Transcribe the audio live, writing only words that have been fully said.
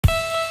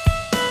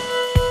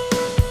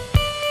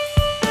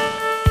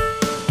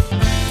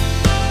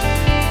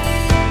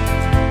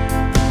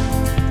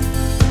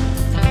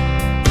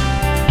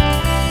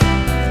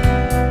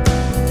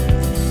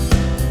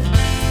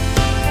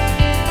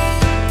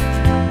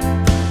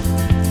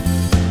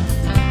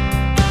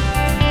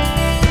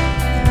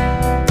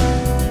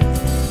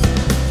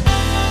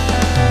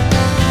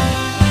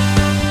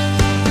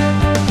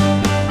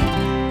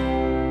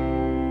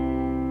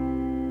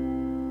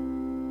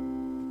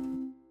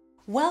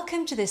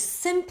Welcome to this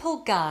simple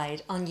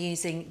guide on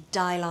using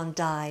DYLON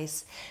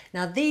dies.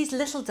 Now these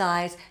little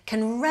dies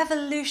can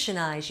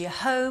revolutionise your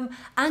home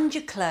and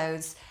your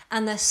clothes,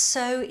 and they're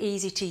so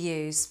easy to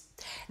use.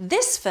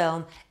 This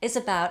film is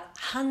about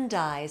hand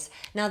dyes.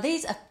 Now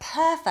these are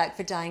perfect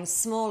for dyeing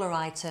smaller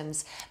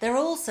items. They're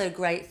also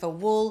great for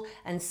wool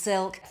and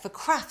silk, for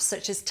crafts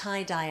such as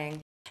tie dyeing.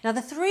 Now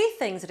the three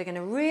things that are going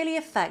to really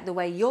affect the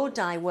way your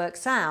dye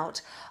works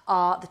out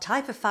are the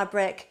type of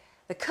fabric,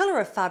 the colour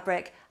of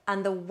fabric,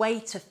 and the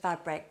weight of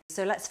fabric.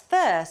 So let's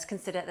first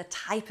consider the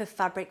type of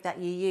fabric that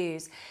you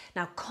use.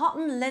 Now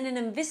cotton, linen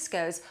and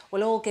viscose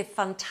will all give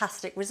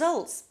fantastic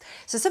results.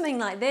 So something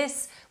like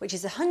this, which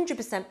is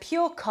 100%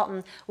 pure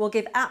cotton, will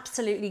give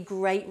absolutely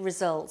great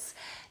results.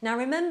 Now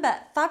remember,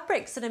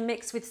 fabrics that are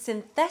mixed with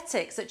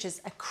synthetics such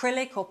as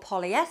acrylic or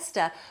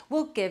polyester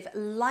will give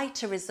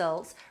lighter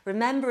results.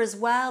 Remember as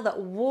well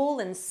that wool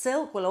and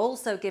silk will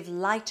also give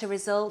lighter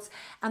results,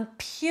 and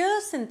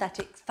pure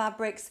synthetic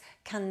fabrics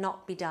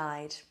cannot be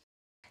dyed.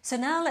 So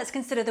now let's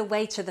consider the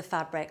weight of the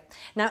fabric.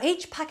 Now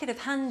each packet of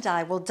hand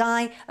dye will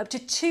dye up to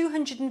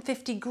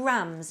 250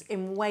 grams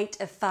in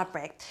weight of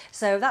fabric.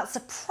 So that's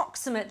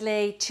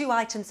approximately 2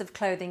 items of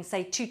clothing,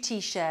 say 2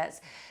 t-shirts.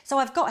 So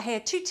I've got here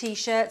 2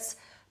 t-shirts,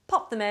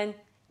 pop them in,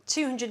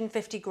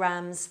 250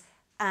 grams,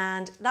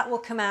 and that will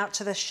come out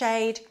to the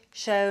shade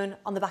shown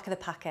on the back of the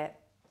packet.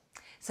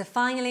 So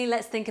finally,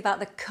 let's think about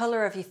the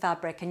colour of your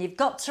fabric, and you've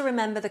got to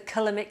remember the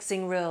colour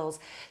mixing rules.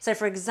 So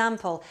for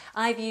example,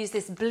 I've used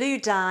this blue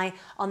dye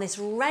on this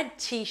red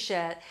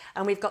t-shirt,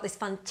 and we've got this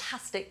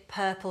fantastic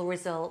purple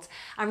result.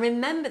 And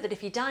remember that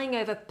if you're dyeing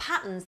over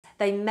patterns,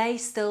 they may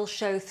still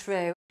show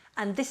through.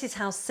 And this is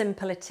how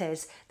simple it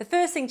is. The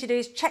first thing to do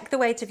is check the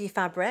weight of your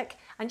fabric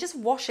and just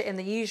wash it in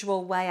the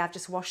usual way I've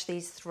just washed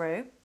these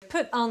through.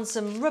 Put on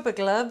some rubber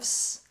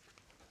gloves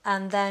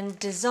and then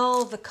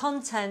dissolve the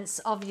contents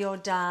of your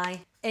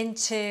dye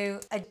into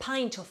a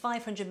pint or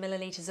 500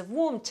 millilitres of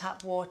warm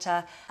tap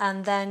water,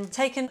 and then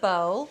take a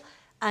bowl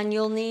and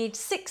you'll need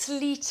 6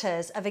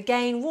 litres of,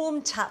 again,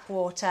 warm tap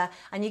water,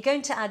 and you're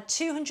going to add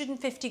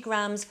 250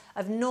 grams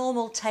of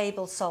normal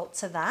table salt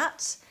to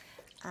that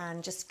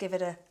and just give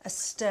it a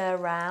stir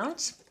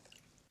round.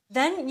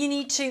 Then you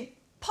need to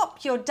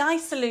pop your dye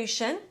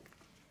solution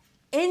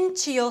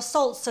into your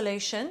salt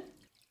solution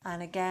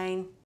and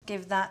again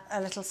give that a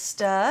little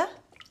stir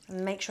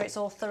and make sure it's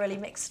all thoroughly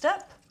mixed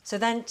up. So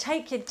then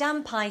take your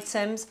damp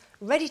items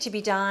ready to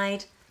be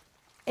dyed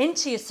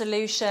into your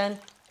solution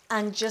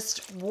and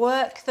just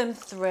work them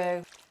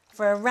through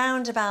for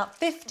around about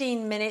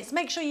 15 minutes.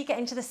 Make sure you get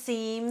into the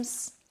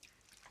seams.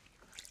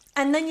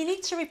 And then you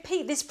need to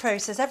repeat this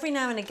process every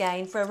now and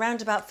again for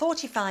around about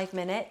 45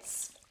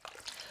 minutes.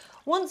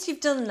 Once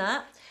you've done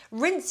that,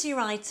 rinse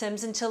your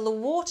items until the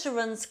water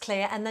runs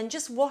clear and then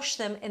just wash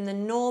them in the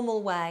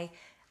normal way.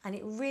 And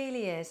it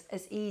really is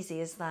as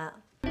easy as that.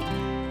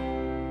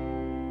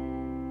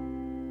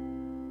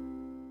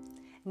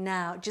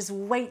 Now, just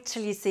wait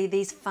till you see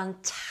these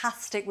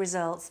fantastic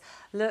results.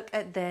 Look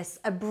at this.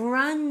 A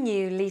brand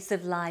new lease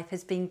of life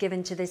has been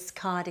given to this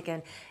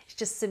cardigan. It's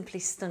just simply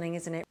stunning,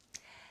 isn't it?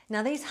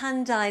 Now, these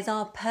hand dyes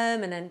are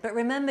permanent, but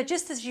remember,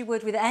 just as you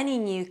would with any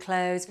new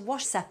clothes,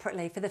 wash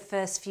separately for the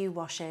first few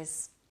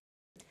washes.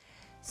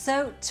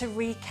 So, to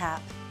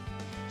recap,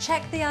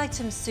 check the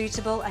items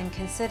suitable and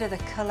consider the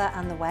colour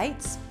and the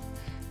weights.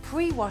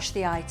 Pre-wash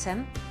the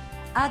item,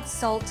 add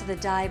salt to the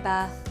dye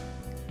bath,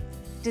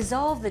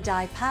 dissolve the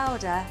dye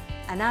powder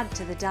and add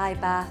to the dye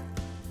bath,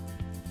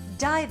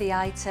 dye the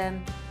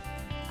item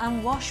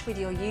and wash with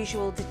your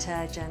usual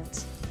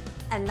detergent.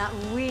 And that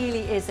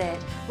really is it.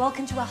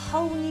 Welcome to a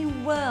whole new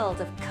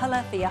world of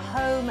colour for your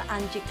home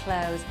and your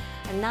clothes.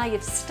 And now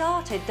you've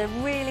started, there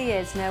really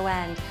is no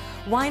end.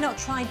 Why not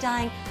try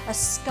dyeing a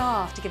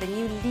scarf to give a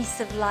new lease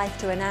of life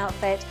to an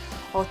outfit,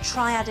 or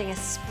try adding a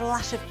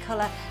splash of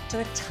colour to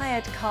a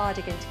tired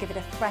cardigan to give it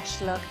a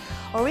fresh look,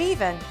 or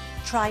even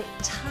try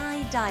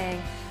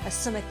tie-dyeing a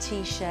summer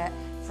t-shirt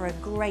for a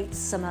great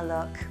summer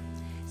look.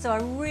 So I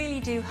really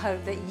do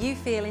hope that you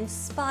feel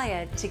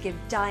inspired to give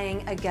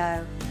dyeing a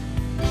go.